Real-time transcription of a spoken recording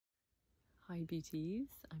Hi beauties,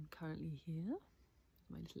 I'm currently here with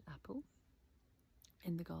my little apple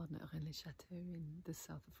in the garden at Rennes-le-Château in the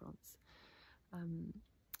south of France.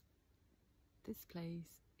 This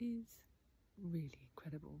place is really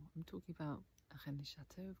incredible. I'm talking about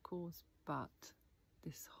Rennes-le-Château, of course, but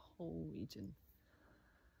this whole region.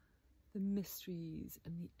 The mysteries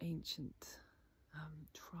and the ancient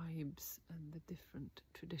tribes and the different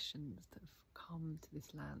traditions that have come to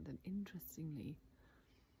this land, and interestingly,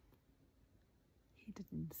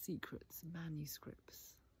 hidden secrets,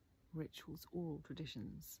 manuscripts, rituals, oral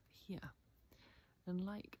traditions here. And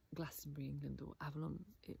like Glastonbury, England, or Avalon,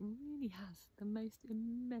 it really has the most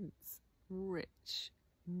immense, rich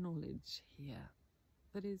knowledge here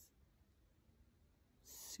that is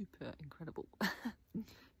super incredible.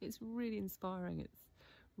 It's really inspiring. It's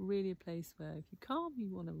really a place where if you come,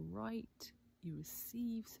 you want to write, you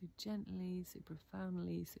receive so gently, so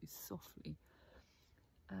profoundly, so softly.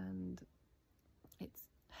 And it's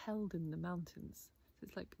held in the mountains. So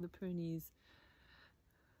it's like the Pyrenees,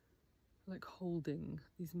 like holding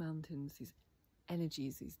these mountains, these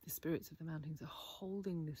energies, the spirits of the mountains are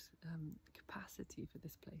holding this capacity for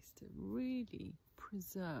this place to really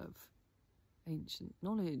preserve ancient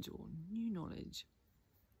knowledge or new knowledge.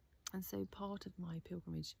 And so part of my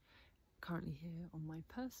pilgrimage currently here on my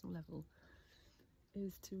personal level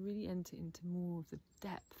is to really enter into more of the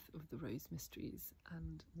depth of the Rose Mysteries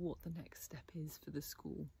and what the next step is for the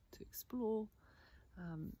school to explore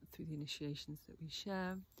through the initiations that we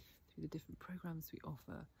share, through the different programs we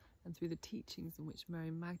offer, and through the teachings in which Mary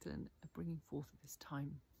and Magdalene are bringing forth at this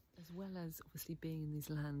time, as well as obviously being in these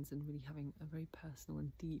lands and really having a very personal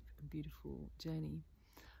and deep and beautiful journey.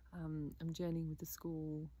 I'm journeying with the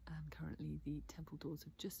school, and currently the temple doors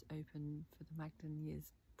have just opened for the Magdalene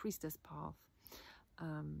Year's Priestess Path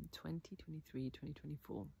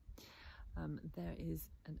 2023-2024. There is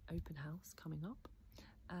an open house coming up,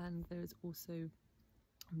 and there is also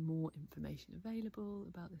more information available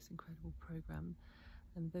about this incredible program,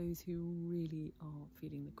 and those who really are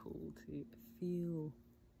feeling the call to feel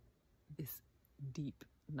this deep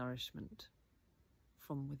nourishment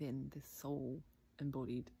from within, this soul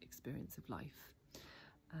embodied experience of life.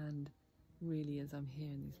 And really, as I'm here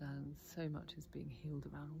in these lands, so much is being healed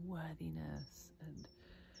around worthiness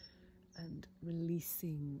and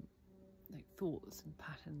releasing like thoughts and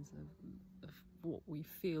patterns of what we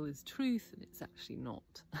feel is truth, and it's actually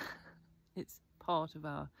not. It's part of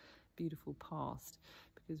our beautiful past,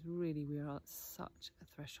 because really we are at such a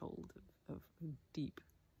threshold of deep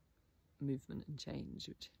movement and change,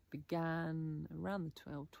 which began around the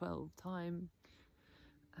 1212 time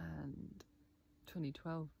and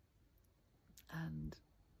 2012, and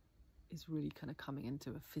is really kind of coming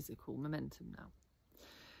into a physical momentum now.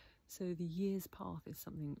 So the year's path is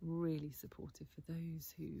something really supportive for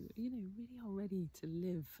those who, really are ready to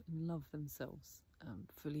live and love themselves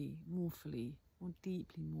fully, more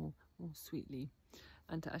deeply, more sweetly,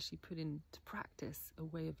 and to actually put into practice a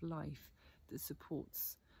way of life that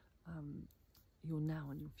supports your now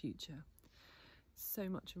and your future. So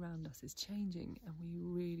much around us is changing, and we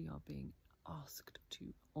really are being asked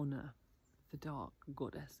to honour the dark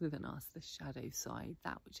goddess within us, the shadow side,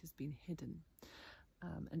 that which has been hidden.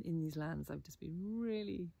 And in these lands, I've just been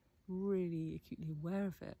really, really acutely aware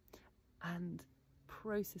of it and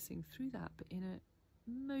processing through that, but in a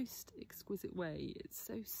most exquisite way. It's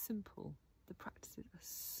so simple. The practices are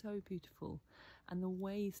so beautiful, and the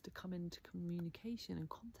ways to come into communication and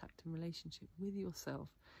contact and relationship with yourself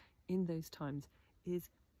in those times is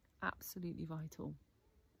absolutely vital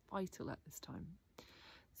at this time.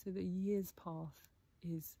 So the year's path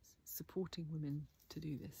is supporting women to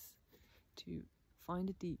do this, to find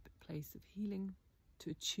a deep place of healing,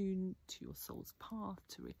 to attune to your soul's path,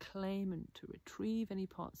 to reclaim and to retrieve any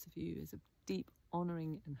parts of you as a deep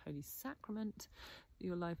honouring and holy sacrament that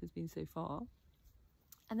your life has been so far,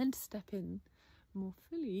 and then to step in more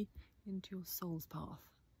fully into your soul's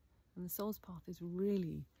path. And the soul's path is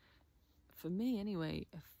really, for me anyway,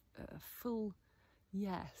 a full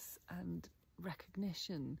yes and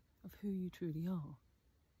recognition of who you truly are,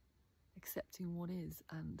 accepting what is,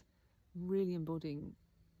 and really embodying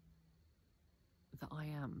the I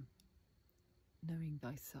am, knowing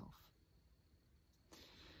thyself.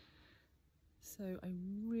 So I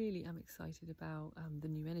really am excited about the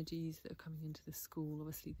new energies that are coming into the school.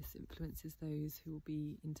 Obviously this influences those who will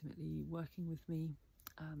be intimately working with me,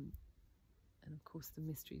 and of course the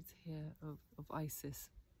mysteries here of Isis,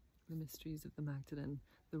 the mysteries of the Magdalene,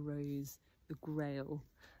 the Rose, the Grail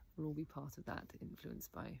will all be part of that,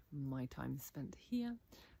 influenced by my time spent here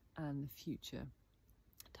and the future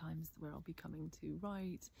times where I'll be coming to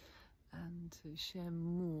write and to share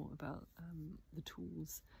more about the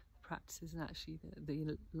tools, the practices, and actually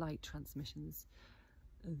the light transmissions,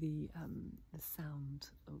 the sound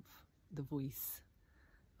of the voice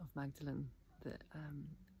of Magdalene that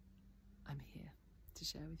I'm here to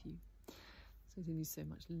share with you. So I send you so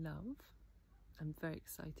much love. I'm very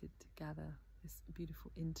excited to gather this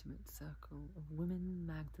beautiful intimate circle of women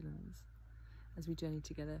Magdalenes as we journey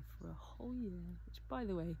together for a whole year, which by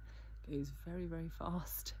the way goes very, very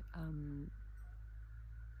fast.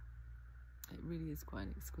 It really is quite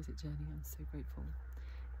an exquisite journey. I'm so grateful.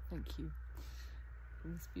 Thank you.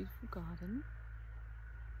 From this beautiful garden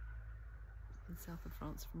in the south of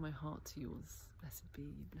France, from my heart to yours. Blessed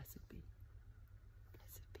be, blessed be.